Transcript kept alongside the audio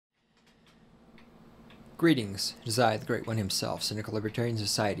Greetings, it is I, the Great One himself, Cynical Libertarian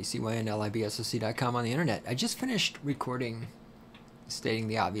Society, cynlibsoc.com on the internet. I just finished recording Stating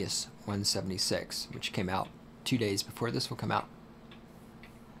the Obvious 176, which came out 2 days before this will come out.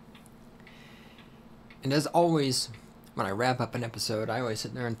 And as always, when I wrap up an episode, I always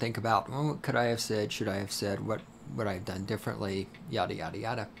sit there and think about, well, what could I have said, should I have said, what would I have done differently, yada, yada,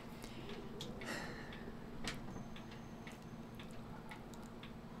 yada.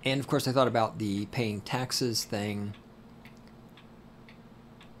 And of course I thought about the paying taxes thing,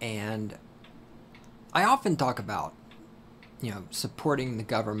 and I often talk about, supporting the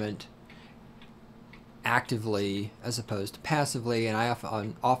government actively as opposed to passively, and I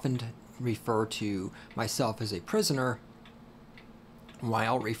often refer to myself as a prisoner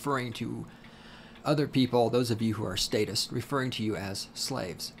while referring to other people, those of you who are statists, referring to you as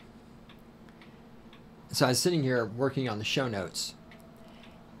slaves. So I was sitting here working on the show notes,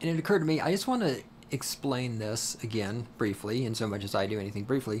 and it occurred to me, I just want to explain this again briefly, in so much as I do anything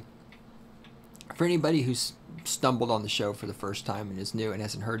briefly, for anybody who's stumbled on the show for the first time and is new and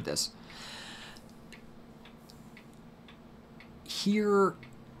hasn't heard this. Here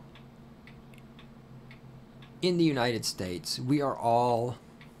in the United States, we are all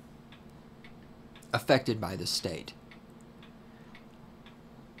affected by the state.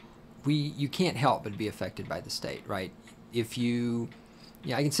 You can't help but be affected by the state, right? If you...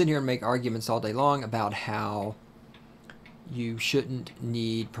 I can sit here and make arguments all day long about how you shouldn't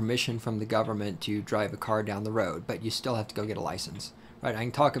need permission from the government to drive a car down the road, but you still have to go get a license, right? I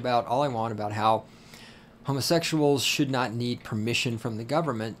can talk about all I want about how homosexuals should not need permission from the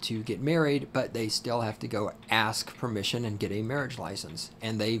government to get married, but they still have to go ask permission and get a marriage license,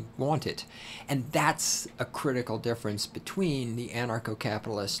 and they want it. And that's a critical difference between the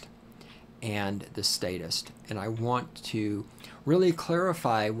anarcho-capitalist and the statist, and I want to really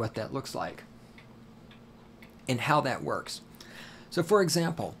clarify what that looks like and how that works. So for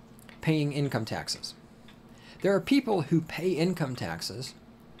example, paying income taxes. There are people who pay income taxes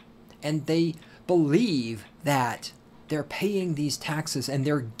and they believe that they're paying these taxes and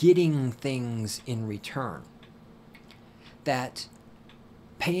they're getting things in return. That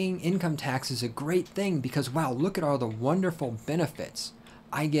paying income tax is a great thing because, wow, look at all the wonderful benefits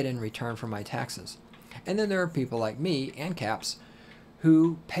I get in return for my taxes. And then there are people like me and Caps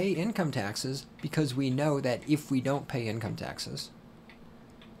who pay income taxes because we know that if we don't pay income taxes,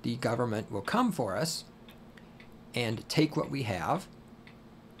 the government will come for us and take what we have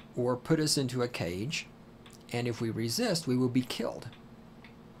or put us into a cage, and if we resist, we will be killed.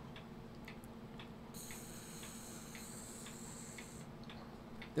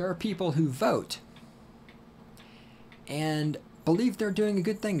 There are people who vote and believe they're doing a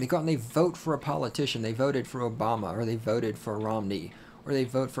good thing. They go out and they vote for a politician. They voted for Obama, or they voted for Romney, or they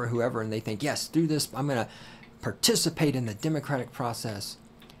vote for whoever, and they think, yes, through this, I'm going to participate in the democratic process,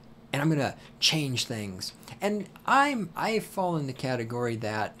 and I'm going to change things. And I fall in the category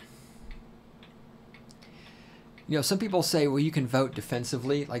that, some people say, well, you can vote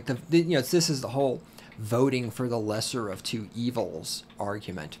defensively. Like, this is the whole voting for the lesser of two evils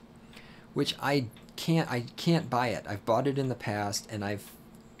argument, which I can't buy it. I've bought it in the past, and I've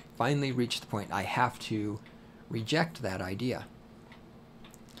finally reached the point I have to reject that idea.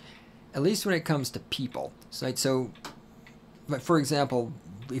 At least when it comes to people. But for example,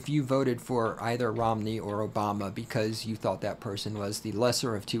 if you voted for either Romney or Obama because you thought that person was the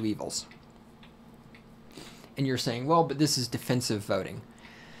lesser of two evils, and you're saying, well, but this is defensive voting.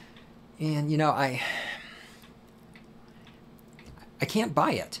 And, I can't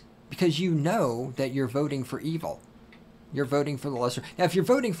buy it. Because you know that you're voting for evil. You're voting for the lesser. Now, if you're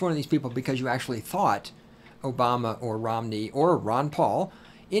voting for one of these people because you actually thought Obama or Romney or Ron Paul,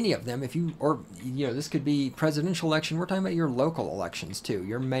 any of them, this could be presidential election. We're talking about your local elections too,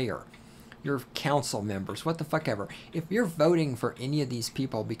 your mayor, your council members, what the fuck ever. If you're voting for any of these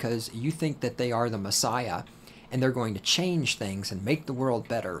people because you think that they are the Messiah and they're going to change things and make the world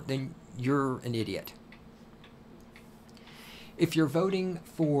better, then you're an idiot. If you're voting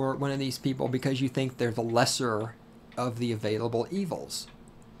for one of these people because you think they're the lesser of the available evils,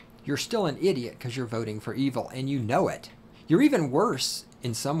 you're still an idiot because you're voting for evil, and you know it. You're even worse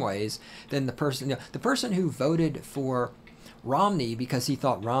in some ways than the person who voted for Romney because he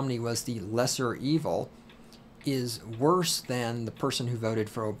thought Romney was the lesser evil is worse than the person who voted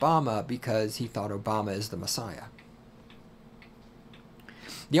for Obama because he thought Obama is the Messiah.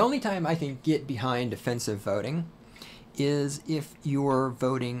 The only time I can get behind defensive voting is if you're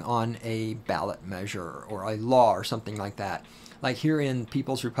voting on a ballot measure or a law or something like that. Like here in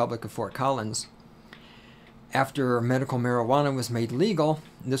People's Republic of Fort Collins, after medical marijuana was made legal,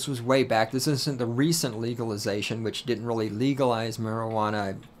 this was way back, this isn't the recent legalization, which didn't really legalize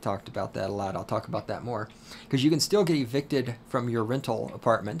marijuana. I talked about that a lot. I'll talk about that more. Because you can still get evicted from your rental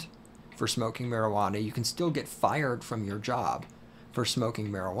apartment for smoking marijuana. You can still get fired from your job for smoking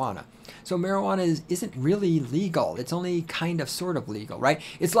marijuana. So marijuana isn't really legal. It's only kind of sort of legal, right?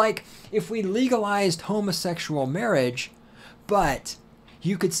 It's like if we legalized homosexual marriage, but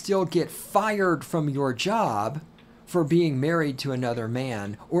you could still get fired from your job for being married to another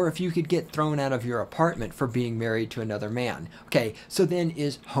man, or if you could get thrown out of your apartment for being married to another man. Okay, so then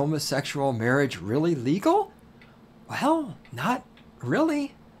is homosexual marriage really legal? Well, not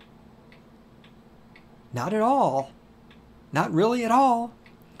really. Not at all. Not really at all.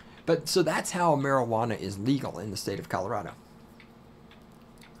 But so that's how marijuana is legal in the state of Colorado.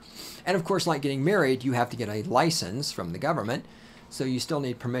 And of course, like getting married, you have to get a license from the government. So you still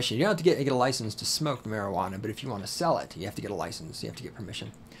need permission. You don't have to get a license to smoke marijuana, but if you want to sell it, you have to get a license. You have to get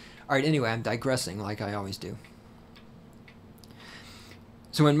permission. All right, anyway, I'm digressing like I always do.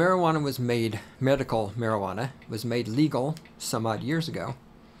 So when marijuana was made, medical marijuana was made legal some odd years ago,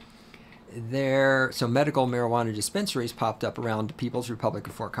 so medical marijuana dispensaries popped up around the People's Republic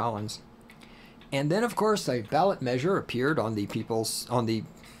of Fort Collins. And then, of course, a ballot measure appeared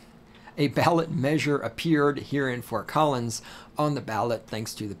a ballot measure appeared here in Fort Collins on the ballot,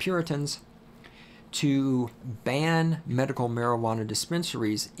 thanks to the Puritans, to ban medical marijuana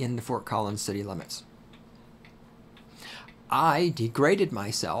dispensaries in the Fort Collins city limits. I degraded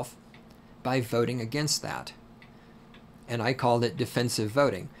myself by voting against that, and I called it defensive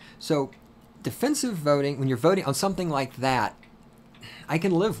voting. So defensive voting, when you're voting on something like that, I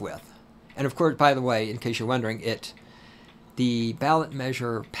can live with. And of course, by the way, in case you're wondering, the ballot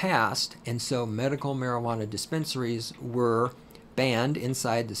measure passed, and so medical marijuana dispensaries were banned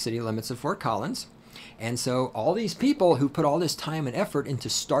inside the city limits of Fort Collins. And so all these people who put all this time and effort into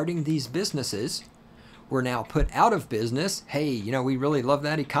starting these businesses were now put out of business. Hey, you know, we really love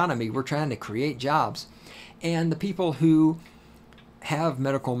that economy. We're trying to create jobs. And the people who have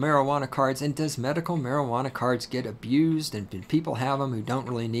medical marijuana cards, and does medical marijuana cards get abused, and do people have them who don't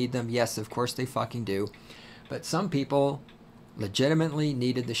really need them? Yes, of course they fucking do. But some people legitimately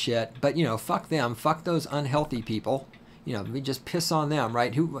needed the shit. But, you know, fuck them. Fuck those unhealthy people. You know, we just piss on them,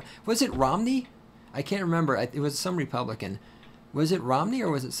 right? Who was it? Romney? I can't remember. It was some Republican. Was it Romney or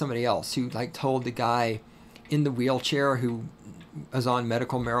was it somebody else who like told the guy in the wheelchair who was on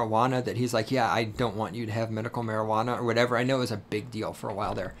medical marijuana that he's like, yeah, I don't want you to have medical marijuana or whatever. I know it was a big deal for a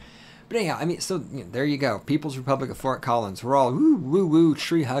while there. But anyhow, I mean, so you know, there you go. People's Republic of Fort Collins. We're all woo, woo, woo,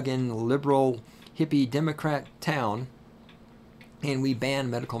 tree-hugging, liberal, hippie, Democrat town. And we ban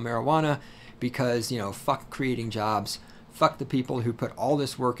medical marijuana because, you know, fuck creating jobs, fuck the people who put all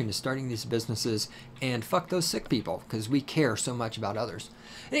this work into starting these businesses, and fuck those sick people because we care so much about others.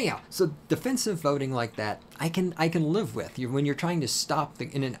 Anyhow, so defensive voting like that, I can live with. When you're trying to stop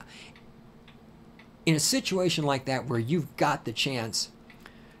in a situation like that where you've got the chance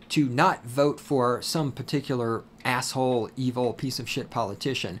to not vote for some particular asshole, evil, piece of shit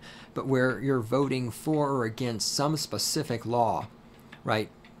politician, but where you're voting for or against some specific law, right?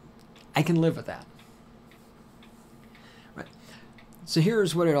 I can live with that. Right. So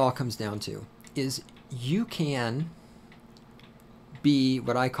here's what it all comes down to, is you can be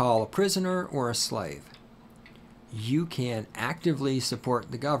what I call a prisoner or a slave. You can actively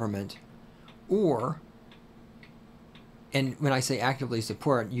support the government, and when I say actively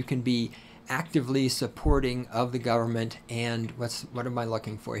support, you can be actively supporting of the government, and what am I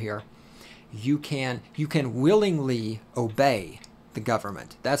looking for here? You can willingly obey the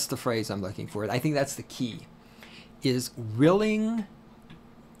government. That's the phrase I'm looking for. I think that's the key, is willing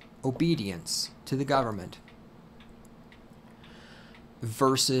obedience to the government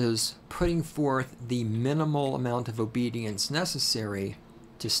versus putting forth the minimal amount of obedience necessary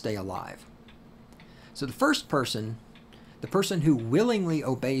to stay alive. So the first person, the person who willingly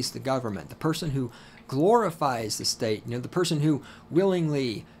obeys the government, the person who glorifies the state, you know, the person who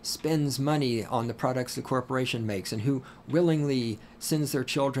willingly spends money on the products the corporation makes, and who willingly sends their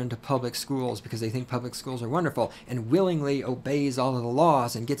children to public schools because they think public schools are wonderful, and willingly obeys all of the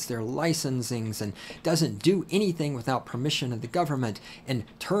laws and gets their licensings and doesn't do anything without permission of the government and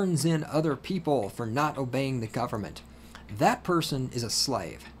turns in other people for not obeying the government. That person is a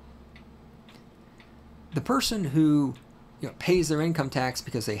slave. The person who, you know, pays their income tax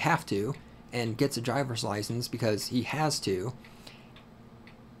because they have to, and gets a driver's license because he has to,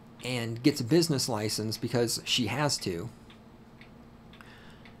 and gets a business license because she has to,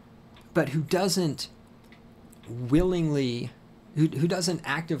 but who doesn't willingly, who doesn't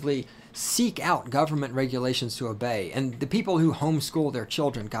actively seek out government regulations to obey. And the people who homeschool their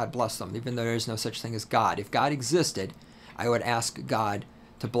children, God bless them, even though there is no such thing as God. If God existed, I would ask God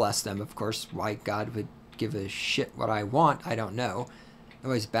to bless them. Of course, why God would give a shit what I want, I don't know. It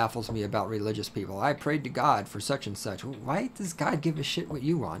always baffles me about religious people. I prayed to God for such and such. Why does God give a shit what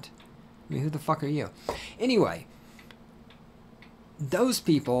you want? I mean, who the fuck are you? Anyway, those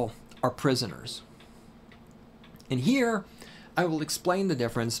people are prisoners. And here, I will explain the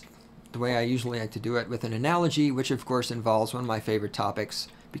difference the way I usually like to do it, with an analogy, which of course involves one of my favorite topics,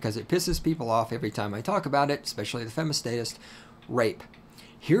 because it pisses people off every time I talk about it, especially the feminist, rape.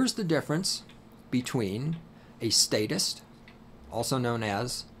 Here's the difference between a statist, also known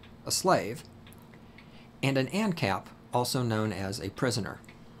as a slave, and an ANCAP, also known as a prisoner.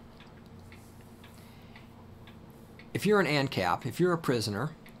 If you're an ANCAP, if you're a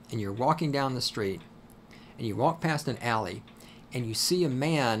prisoner, and you're walking down the street, and you walk past an alley, and you see a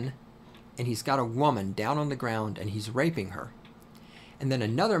man, and he's got a woman down on the ground, and he's raping her, and then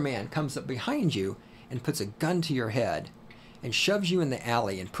another man comes up behind you and puts a gun to your head, and shoves you in the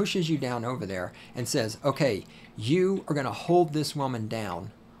alley and pushes you down over there and says, okay, you are going to hold this woman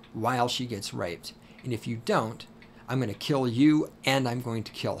down while she gets raped. And if you don't, I'm going to kill you and I'm going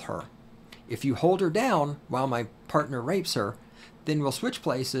to kill her. If you hold her down while my partner rapes her, then we'll switch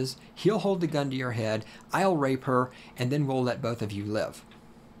places. He'll hold the gun to your head, I'll rape her, and then we'll let both of you live.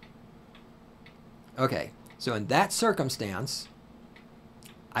 Okay, so in that circumstance,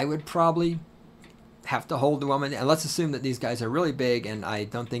 I would probably have to hold the woman, and let's assume that these guys are really big and I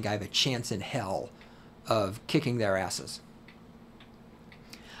don't think I have a chance in hell of kicking their asses.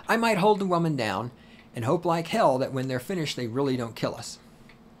 I might hold the woman down and hope like hell that when they're finished they really don't kill us.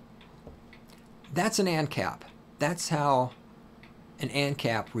 That's an ANCAP. That's how an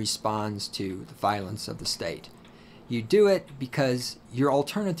ANCAP responds to the violence of the state. You do it because your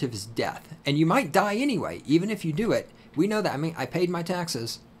alternative is death, and you might die anyway. Even if you do it, we know that. I mean, I paid my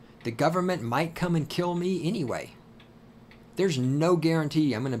taxes. The government might come and kill me anyway. There's no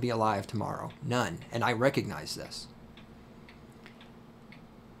guarantee I'm going to be alive tomorrow. None. And I recognize this.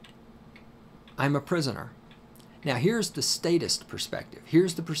 I'm a prisoner. Now here's the statist perspective.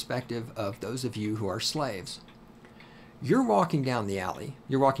 Here's the perspective of those of you who are slaves. You're walking down the alley.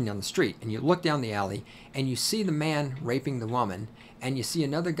 You're walking down the street, and you look down the alley, and you see the man raping the woman, and you see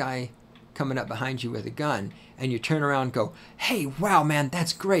another guy coming up behind you with a gun, and you turn around and go, hey, wow, man,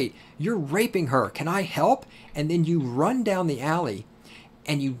 that's great. You're raping her. Can I help? And then you run down the alley,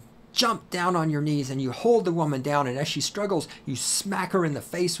 and you jump down on your knees, and you hold the woman down, and as she struggles, you smack her in the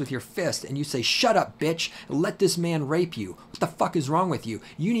face with your fist, and you say, shut up, bitch. Let this man rape you. What the fuck is wrong with you?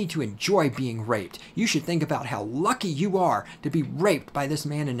 You need to enjoy being raped. You should think about how lucky you are to be raped by this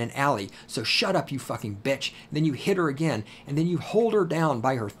man in an alley. So shut up, you fucking bitch. And then you hit her again, and then you hold her down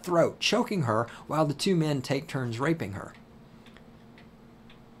by her throat, choking her while the two men take turns raping her.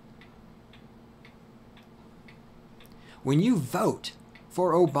 When you vote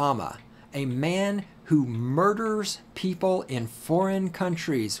for Obama, a man who murders people in foreign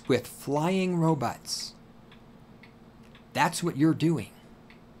countries with flying robots, that's what you're doing.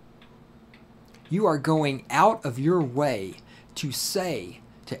 You are going out of your way to say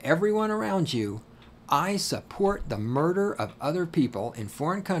to everyone around you, I support the murder of other people in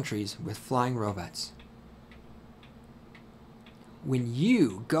foreign countries with flying robots. When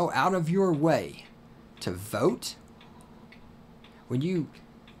you go out of your way to vote, when you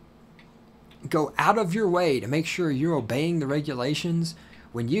go out of your way to make sure you're obeying the regulations,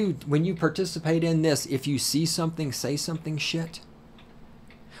 when you participate in this, if you see something, say something shit.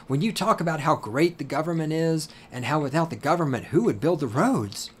 When you talk about how great the government is and how without the government, who would build the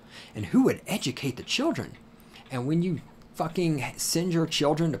roads and who would educate the children? And when you fucking send your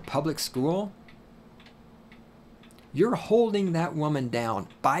children to public school, you're holding that woman down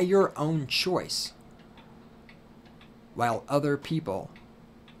by your own choice, while other people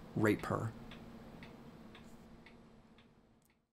rape her